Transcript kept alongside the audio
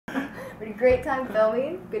We had a great time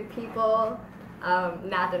filming. Good people.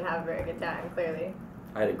 Matt didn't have a very good time, clearly.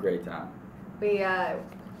 I had a great time. We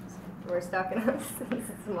were stuck in a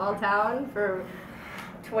small town for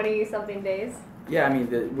 20-something days. Yeah, I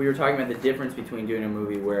mean, we were talking about the difference between doing a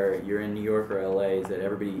movie where you're in New York or LA is that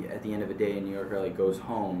everybody, at the end of the day in New York or LA, goes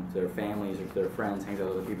home to their families or to their friends, hangs out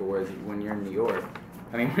with other people, whereas when you're in New York,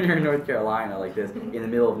 I mean, when you're in North Carolina like this, in the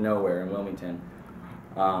middle of nowhere in Wilmington,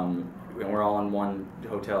 and we're all in one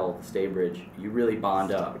hotel, Staybridge, you really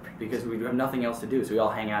bond up because we have nothing else to do, so we all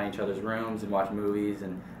hang out in each other's rooms and watch movies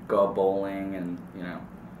and go out bowling and, you know,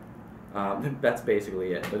 that's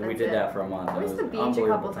basically it. But we did that for a month. We went to the beach a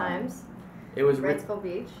couple times. It was Wrightsville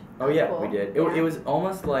Beach. Oh yeah, cool. we did. It was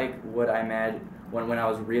almost like what I imagined when I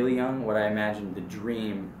was really young. What I imagined the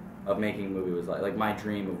dream of making a movie was like my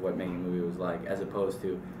dream of what making a movie was like, as opposed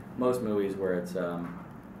to most movies where it's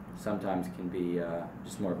sometimes can be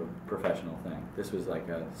just more of a professional thing. This was like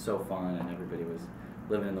so fun, and everybody was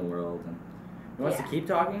living in the world. And you want us to keep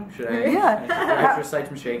talking? Should I? Yeah. Extra cite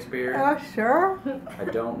from Shakespeare? Oh, sure. I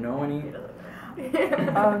don't know any.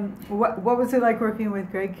 What was it like working with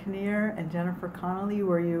Greg Kinear and Jennifer Connelly?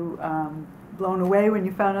 Were you blown away when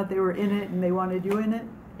you found out they were in it and they wanted you in it?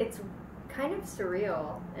 It's kind of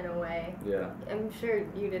surreal in a way. Yeah. I'm sure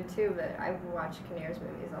you did too, but I watch Kinear's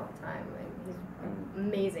movies all the time. And he's an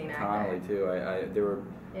amazing actor. Connelly too. They were.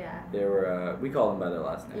 Yeah. They were. We call them by their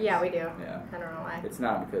last names. Yeah, we do. Yeah. I don't know why. It's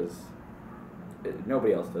not because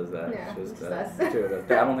nobody else does that. Yeah, it's just us. two of us.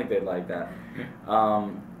 I don't think they'd like that.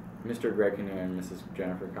 Mr. Greg Kinear and Mrs.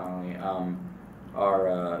 Jennifer Connelly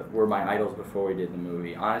were my idols before we did the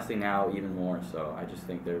movie. Honestly, now even more so. I just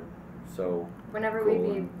think they're so. Whenever cool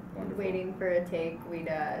we'd be wonderful. waiting for a take, we'd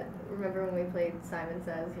remember when we played Simon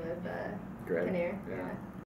Says with Greg. Kinear. Yeah.